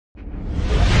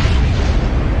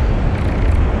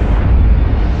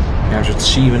captured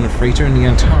Shivan freighter in the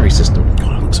Antari system.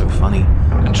 God, it looks so funny.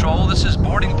 Control, this is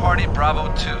boarding party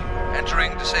Bravo 2.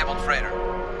 Entering disabled freighter.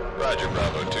 Roger,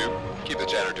 Bravo 2. Keep the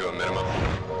chatter to a minimum.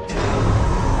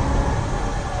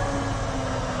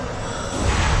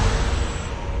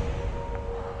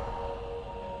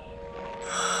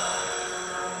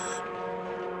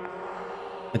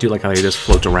 I do like how they just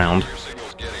float around. Your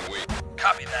signal's getting weak.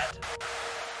 Copy that.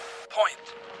 Point.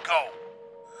 Go.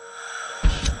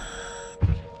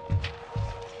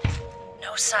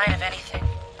 No sign of anything.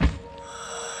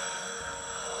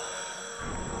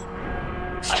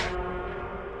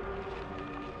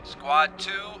 Squad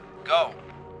 2, go.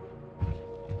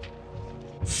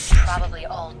 Probably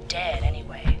all dead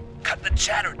anyway. Cut the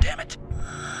chatter, damn it.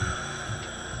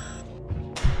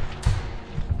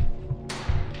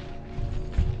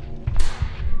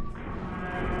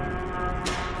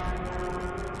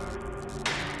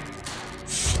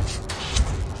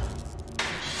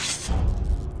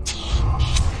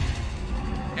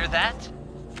 Hear that?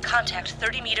 Contact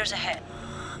 30 meters ahead.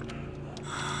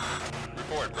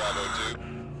 Report, Bravo 2.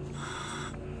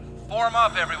 Form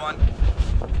up, everyone.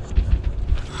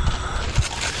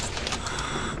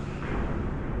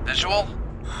 Visual?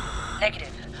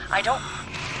 Negative. I don't...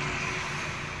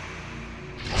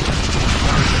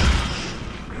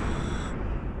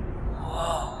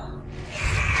 Whoa.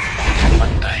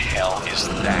 What the hell is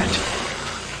that?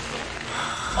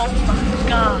 Oh my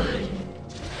god.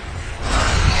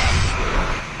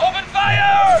 Open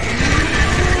fire!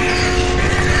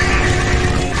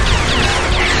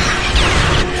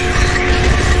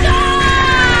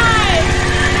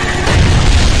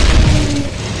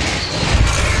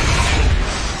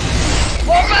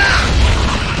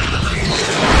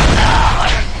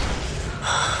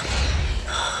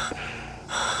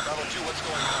 Bravo 2, what's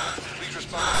going on? Please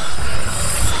respond.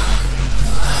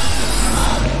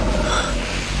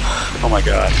 Oh my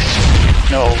god.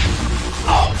 No.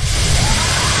 Oh.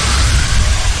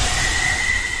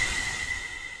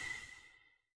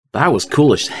 That was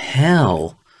cool as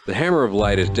hell. The Hammer of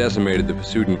Light has decimated the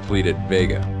Vasudan fleet at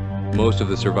Vega. Most of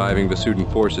the surviving Vasudan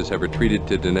forces have retreated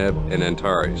to Deneb and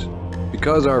Antares.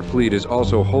 Because our fleet is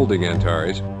also holding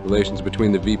Antares, relations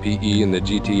between the VPE and the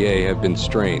GTA have been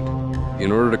strained.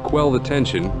 In order to quell the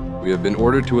tension, we have been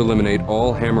ordered to eliminate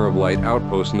all Hammer of Light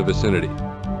outposts in the vicinity.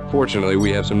 Fortunately,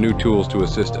 we have some new tools to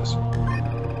assist us.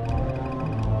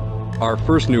 Our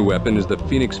first new weapon is the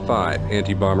Phoenix 5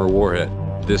 anti-bomber warhead.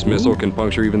 This missile can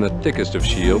puncture even the thickest of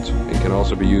shields and can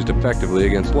also be used effectively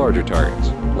against larger targets,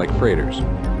 like freighters.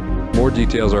 More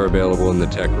details are available in the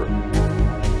tech room.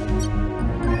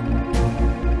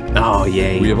 Oh,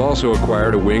 yay. We have also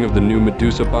acquired a wing of the new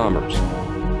Medusa bombers.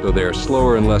 Though they are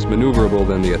slower and less maneuverable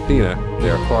than the Athena, they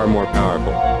are far more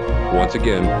powerful. Once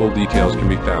again, full details can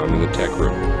be found in the tech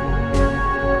room.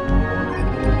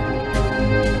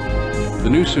 The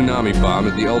new Tsunami bomb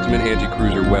is the ultimate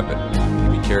anti-cruiser weapon. It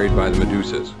can be carried by the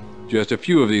Medusas. Just a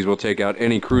few of these will take out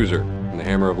any cruiser, and the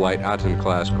Hammer of Light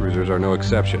Aten-class cruisers are no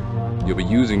exception. You'll be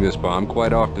using this bomb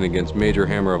quite often against major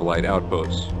Hammer of Light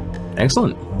outposts.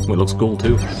 Excellent. Well, it looks cool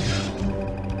too.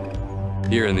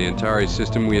 Here in the Antares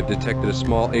system, we have detected a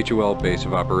small HOL base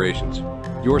of operations.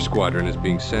 Your squadron is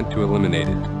being sent to eliminate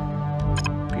it.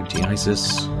 PvT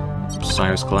ISIS,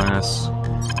 Cyrus class,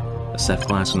 a Ceph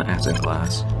class, and an Aten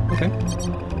class. Okay.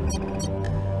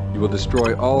 You will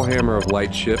destroy all Hammer of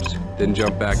Light ships, then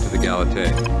jump back to the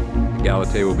Galatea. The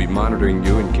Galatea will be monitoring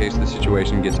you in case the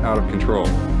situation gets out of control.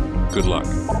 Good luck.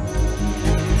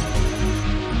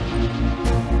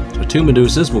 So 2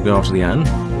 Medusas will go off to the end.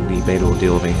 The Beta will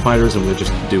deal with any fighters and we'll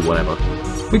just do whatever.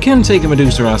 We can take a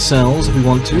Medusa ourselves if we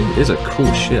want to. It is a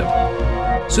cool ship.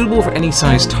 Suitable for any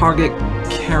size target,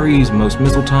 carries most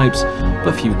missile types,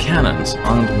 but few cannons.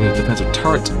 Armed with a defensive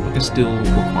turret, but it still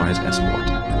requires escort.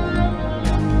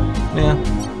 Yeah.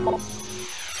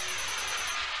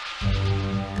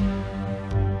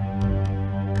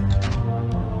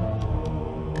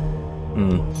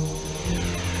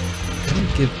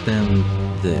 I'll give them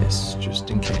this, just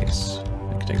in case.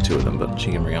 I could take 2 of them, but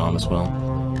she can rearm as well.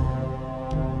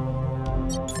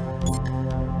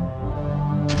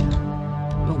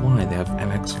 I don't know why they have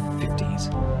MX-50s.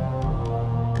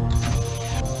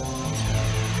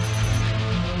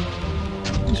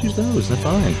 Let's use those, they're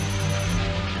fine.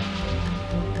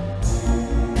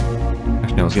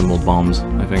 Actually, no, let's give them more bombs,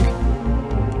 I think.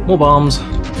 More bombs!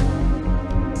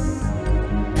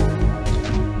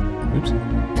 Oops.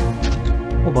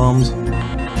 More bombs.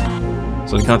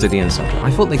 So they can't take the interceptor. I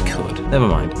thought they could. Never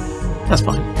mind. That's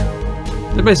fine.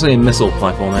 They're basically a missile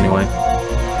platform anyway.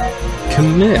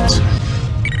 Commit!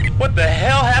 What the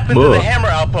hell happened to the Hammer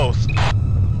outpost?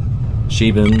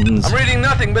 Shivans. I'm reading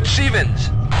nothing but Shivans.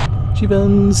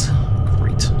 Shivans.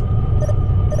 Great.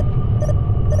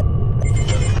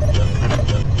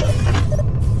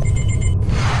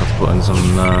 Let's put in some,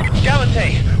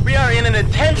 Galatea, we are in an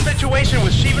intense situation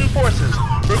with Shivan forces.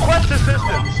 Request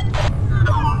assistance.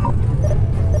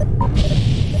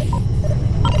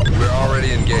 We're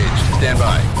already engaged. Stand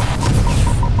by.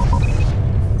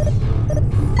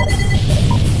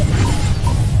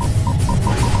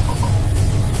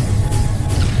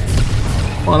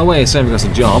 by the way, saving us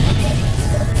a job.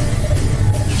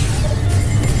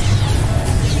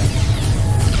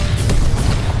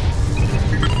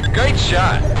 Great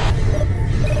shot.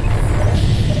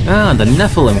 Ah, the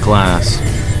Nephilim class.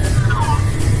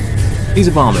 These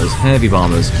are bombers, heavy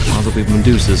bombers. Might as well be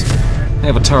Medusas. They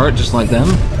have a turret just like them.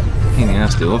 Pain in the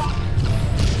ass to have.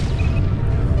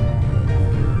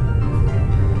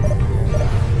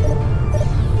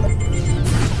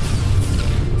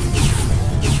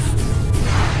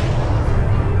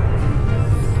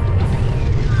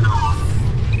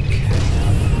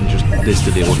 This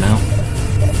to deal with now.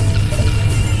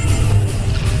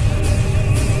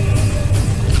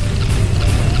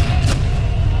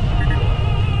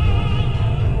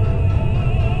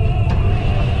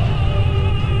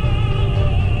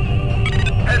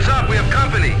 Heads up, we have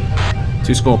company.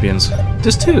 2 scorpions.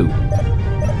 Just 2.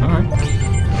 Alright.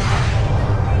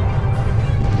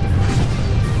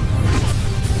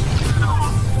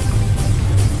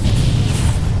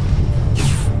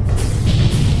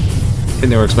 I think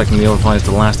they were expecting the other fights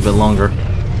to last a bit longer.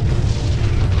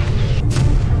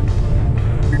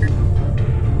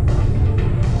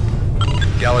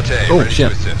 Galatea, Oh, ready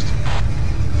shit. to assist.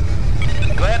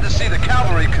 Glad to see the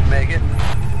cavalry could make it.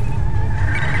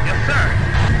 Yes, sir.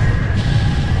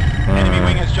 Enemy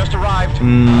wing has just arrived.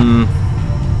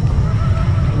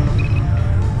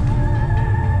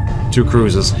 2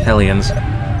 cruisers, Hellions.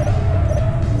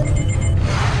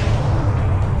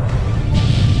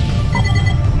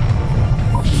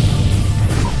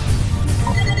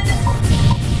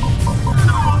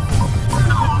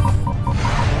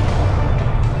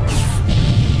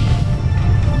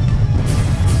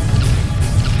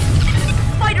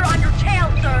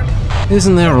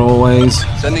 Isn't there always?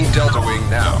 Sending Delta Wing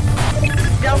now.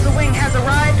 Delta Wing has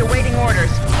arrived, awaiting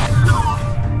orders.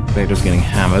 Vader's getting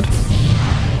hammered.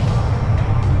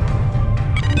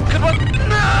 Good one.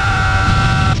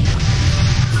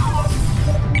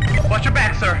 Watch your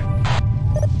back, sir.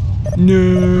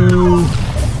 No.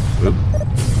 Oop.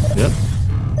 Yep.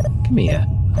 Come here.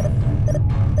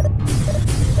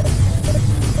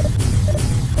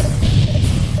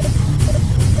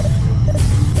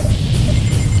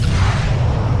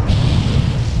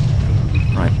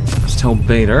 Right. Let's tell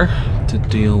Vader to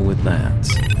deal with that.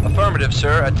 Affirmative,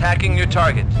 sir. Attacking your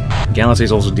target.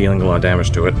 Galatea's also dealing a lot of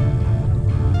damage to it.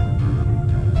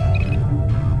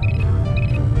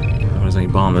 If there's any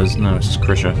bombers, no, it's just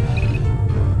Krisha.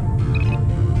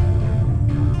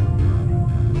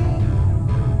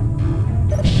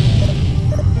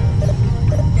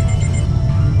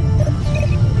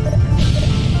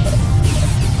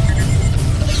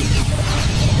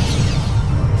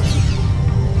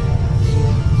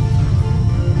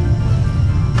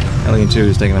 Alien 2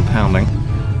 is taking a pounding.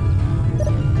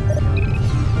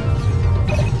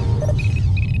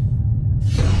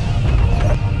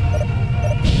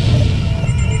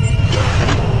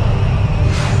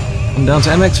 I'm down to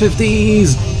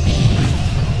MX-50s!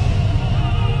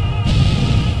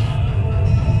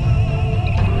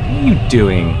 What are you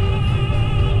doing?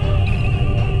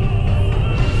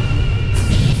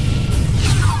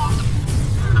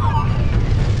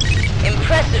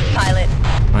 Impressive, pilot.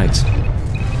 Right.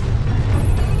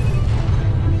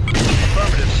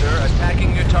 Affirmative, sir.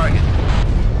 Attacking your target.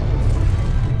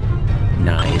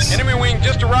 Nice. Enemy wing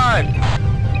just arrived.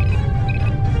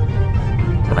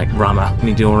 Right, Rama. We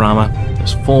need to deal with Rama.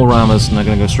 There's 4 Ramas, and they're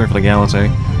gonna go straight for the Galatea.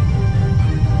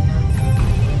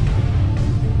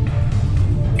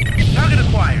 Target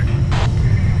acquired.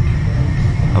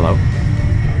 Hello.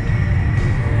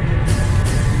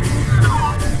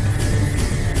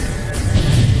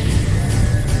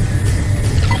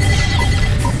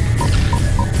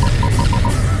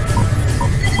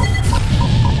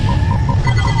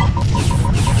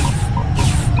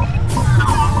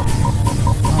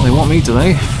 Oh, they want me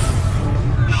today.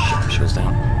 Shit, shield's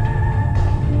down.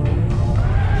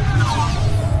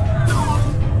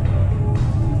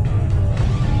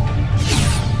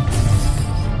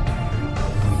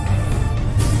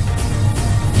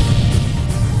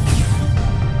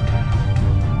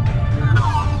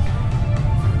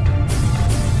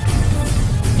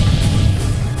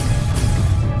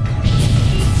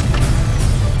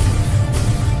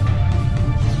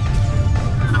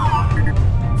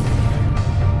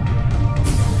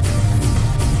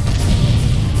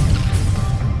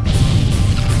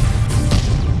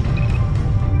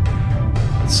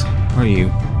 Where are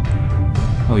you?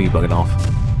 Oh, you bugging off.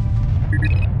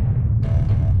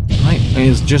 Right,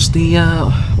 it's just the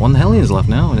one Hellions left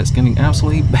now, and it's getting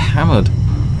absolutely hammered.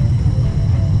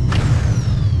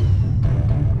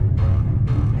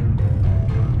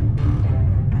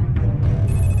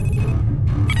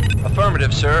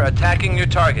 Affirmative, sir. Attacking your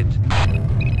target.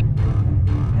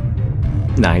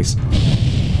 Nice.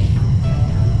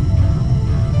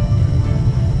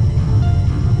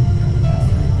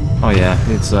 Oh yeah,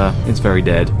 it's very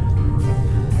dead.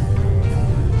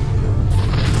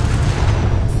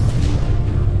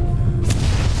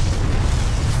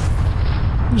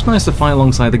 It was nice to fight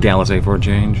alongside the Galatea for a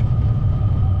change.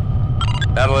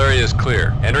 Battle area is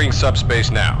clear. Entering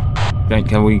subspace now. Okay,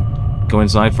 can we go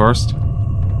inside first?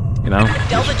 You know?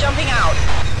 Delta jumping out.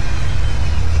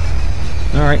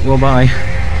 Alright, well bye.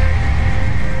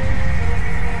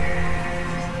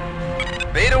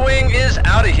 Beta Wing is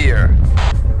out of here.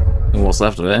 What's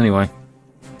left of it anyway?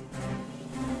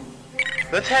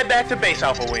 Let's head back to base,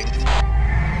 Alpha Wing.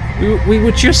 We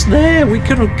were just there, we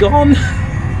could have gone.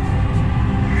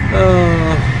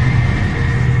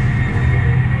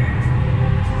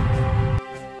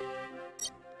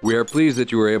 We are pleased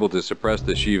that you were able to suppress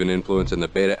the Shivan influence in the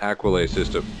Beta Aquila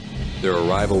system. Their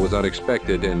arrival was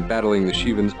unexpected, and battling the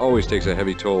Shivans always takes a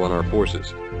heavy toll on our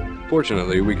forces.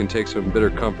 Fortunately, we can take some bitter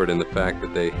comfort in the fact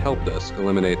that they helped us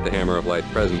eliminate the Hammer of Light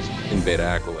presence in Beta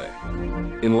Aquila.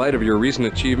 In light of your recent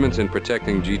achievements in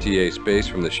protecting GTA space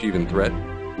from the Shivan threat,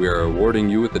 we are awarding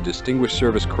you with the Distinguished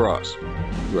Service Cross.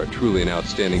 You are truly an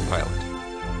outstanding pilot.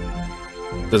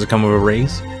 Does it come with a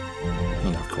raise? No,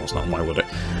 of course not, why would it?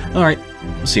 Alright,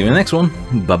 see you in the next one.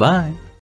 Bye-bye.